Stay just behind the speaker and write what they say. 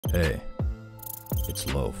Hey,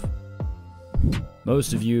 it's Loaf.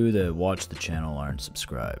 Most of you that watch the channel aren't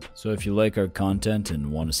subscribed, so if you like our content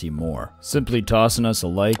and want to see more, simply tossing us a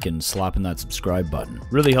like and slapping that subscribe button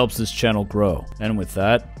really helps this channel grow. And with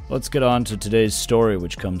that, let's get on to today's story,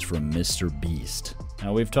 which comes from MrBeast.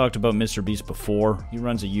 Now, we've talked about MrBeast before. He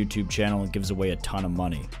runs a YouTube channel and gives away a ton of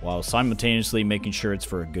money, while simultaneously making sure it's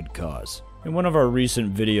for a good cause. In one of our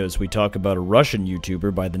recent videos, we talk about a Russian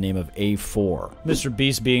YouTuber by the name of A4.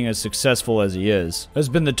 MrBeast, being as successful as he is, has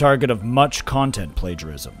been the target of much content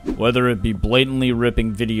plagiarism. Whether it be blatantly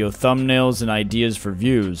ripping video thumbnails and ideas for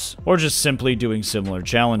views, or just simply doing similar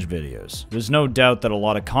challenge videos, there's no doubt that a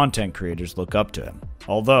lot of content creators look up to him.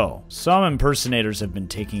 Although, some impersonators have been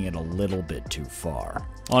taking it a little bit too far.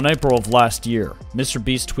 On April of last year,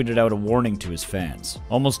 MrBeast tweeted out a warning to his fans.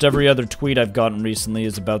 Almost every other tweet I've gotten recently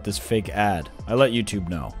is about this fake ad. I let YouTube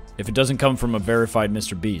know. If it doesn't come from a verified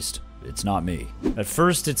MrBeast, it's not me. At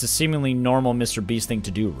first, it's a seemingly normal MrBeast thing to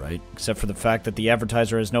do, right? Except for the fact that the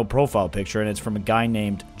advertiser has no profile picture and it's from a guy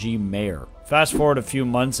named G. Mayer. Fast forward a few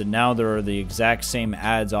months and now there are the exact same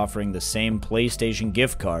ads offering the same PlayStation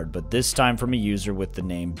gift card, but this time from a user with the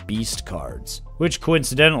name Beast Cards, which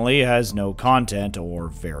coincidentally has no content or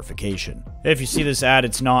verification. If you see this ad,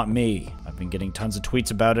 it's not me. I've been getting tons of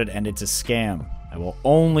tweets about it and it's a scam. I will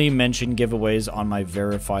only mention giveaways on my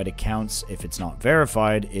verified accounts. If it's not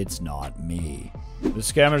verified, it's not me. The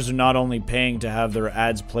scammers are not only paying to have their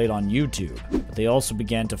ads played on YouTube, but they also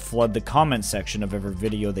began to flood the comment section of every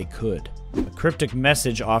video they could. A cryptic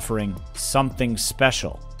message offering something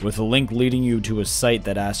special, with a link leading you to a site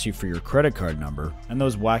that asks you for your credit card number and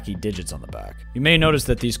those wacky digits on the back. You may notice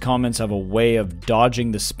that these comments have a way of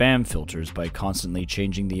dodging the spam filters by constantly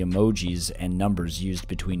changing the emojis and numbers used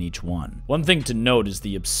between each one. One thing to note is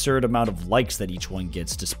the absurd amount of likes that each one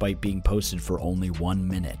gets despite being posted for only 1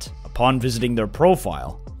 minute. Upon visiting their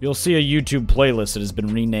profile, you'll see a YouTube playlist that has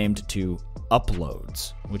been renamed to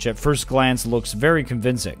Uploads, which at first glance looks very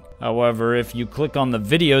convincing. However, if you click on the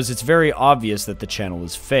videos, it's very obvious that the channel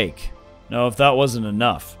is fake. Now, if that wasn't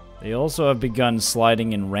enough, they also have begun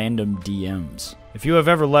sliding in random DMs. If you have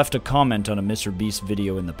ever left a comment on a MrBeast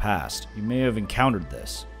video in the past, you may have encountered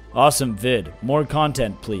this. Awesome vid, more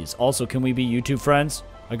content please. Also, can we be YouTube friends?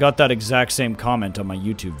 I got that exact same comment on my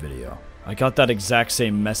YouTube video. I got that exact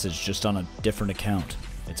same message just on a different account.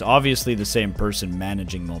 It's obviously the same person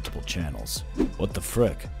managing multiple channels. What the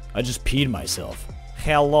frick? I just peed myself.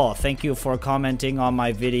 Hello, thank you for commenting on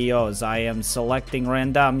my videos. I am selecting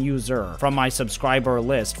random user from my subscriber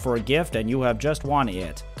list for a gift and you have just won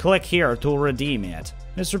it. Click here to redeem it.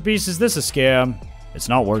 MrBeast, is this a scam? It's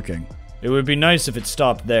not working. It would be nice if it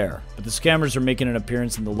stopped there, but the scammers are making an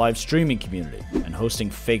appearance in the live streaming community and hosting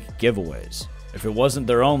fake giveaways. If it wasn't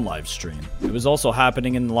their own live stream, it was also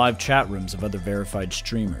happening in the live chat rooms of other verified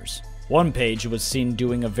streamers. One page was seen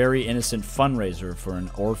doing a very innocent fundraiser for an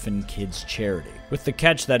orphan kids charity, with the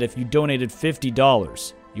catch that if you donated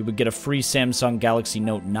 $50, you would get a free Samsung Galaxy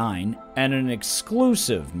Note 9 and an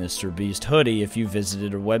exclusive MrBeast hoodie if you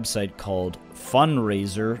visited a website called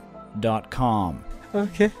fundraiser.com.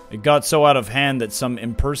 Okay. It got so out of hand that some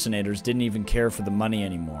impersonators didn't even care for the money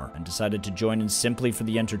anymore and decided to join in simply for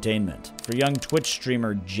the entertainment. For young Twitch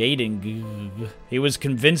streamer Jaden, he was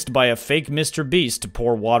convinced by a fake MrBeast to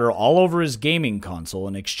pour water all over his gaming console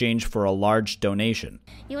in exchange for a large donation.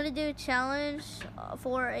 You want to do a challenge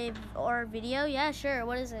for our video? Yeah, sure.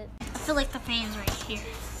 What is it? I feel like the fan's right here.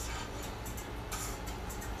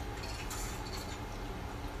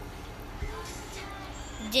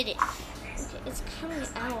 Did it. It's coming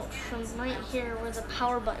out from right here where the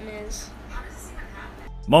power button is.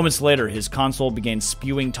 Moments later, his console began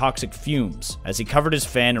spewing toxic fumes as he covered his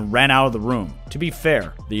fan and ran out of the room. To be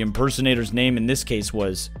fair, the impersonator's name in this case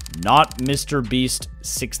was not MrBeast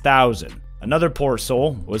 6000. Another poor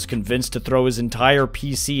soul was convinced to throw his entire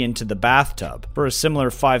PC into the bathtub for a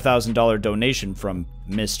similar $5,000 donation from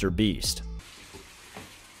MrBeast.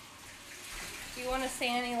 Do you want to say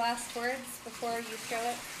any last words before you throw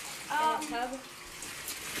it? Tub?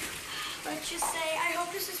 Let's just say, I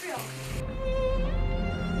hope this is real.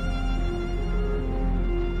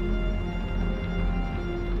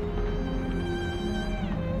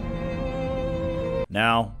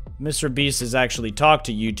 Now, MrBeast has actually talked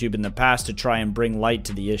to YouTube in the past to try and bring light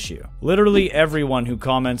to the issue. Literally everyone who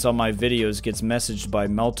comments on my videos gets messaged by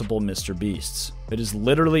multiple MrBeasts. It is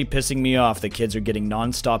literally pissing me off that kids are getting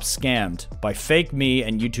non-stop scammed by fake me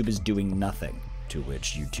and YouTube is doing nothing. To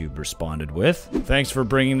which YouTube responded with, "Thanks for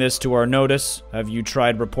bringing this to our notice. Have you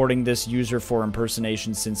tried reporting this user for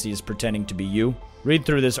impersonation since he is pretending to be you? Read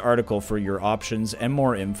through this article for your options and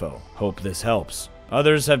more info. Hope this helps.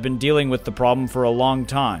 Others have been dealing with the problem for a long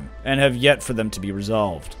time, and have yet for them to be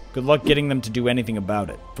resolved. Good luck getting them to do anything about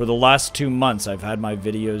it. For the last 2 months, I've had my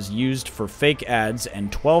videos used for fake ads,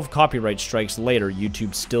 and 12 copyright strikes later,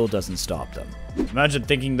 YouTube still doesn't stop them. Imagine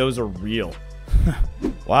thinking those are real.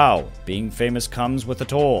 Wow, being famous comes with a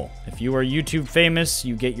toll. If you are YouTube famous,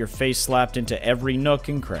 you get your face slapped into every nook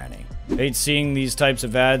and cranny. Hate seeing these types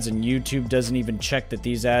of ads, and YouTube doesn't even check that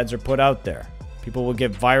these ads are put out there. People will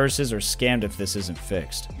get viruses or scammed if this isn't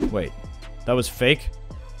fixed. Wait, that was fake?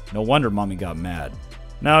 No wonder Mommy got mad.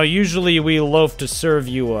 Now, usually we loaf to serve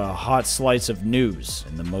you a hot slice of news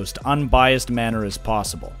in the most unbiased manner as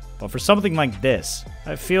possible. But for something like this,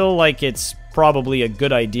 I feel like it's probably a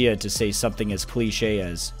good idea to say something as cliche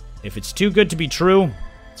as, if it's too good to be true,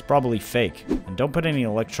 it's probably fake. And don't put any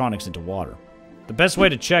electronics into water. The best way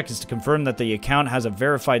to check is to confirm that the account has a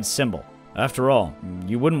verified symbol. After all,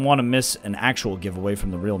 you wouldn't want to miss an actual giveaway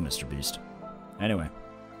from the real MrBeast. Anyway,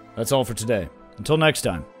 that's all for today. Until next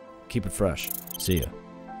time, keep it fresh. See ya.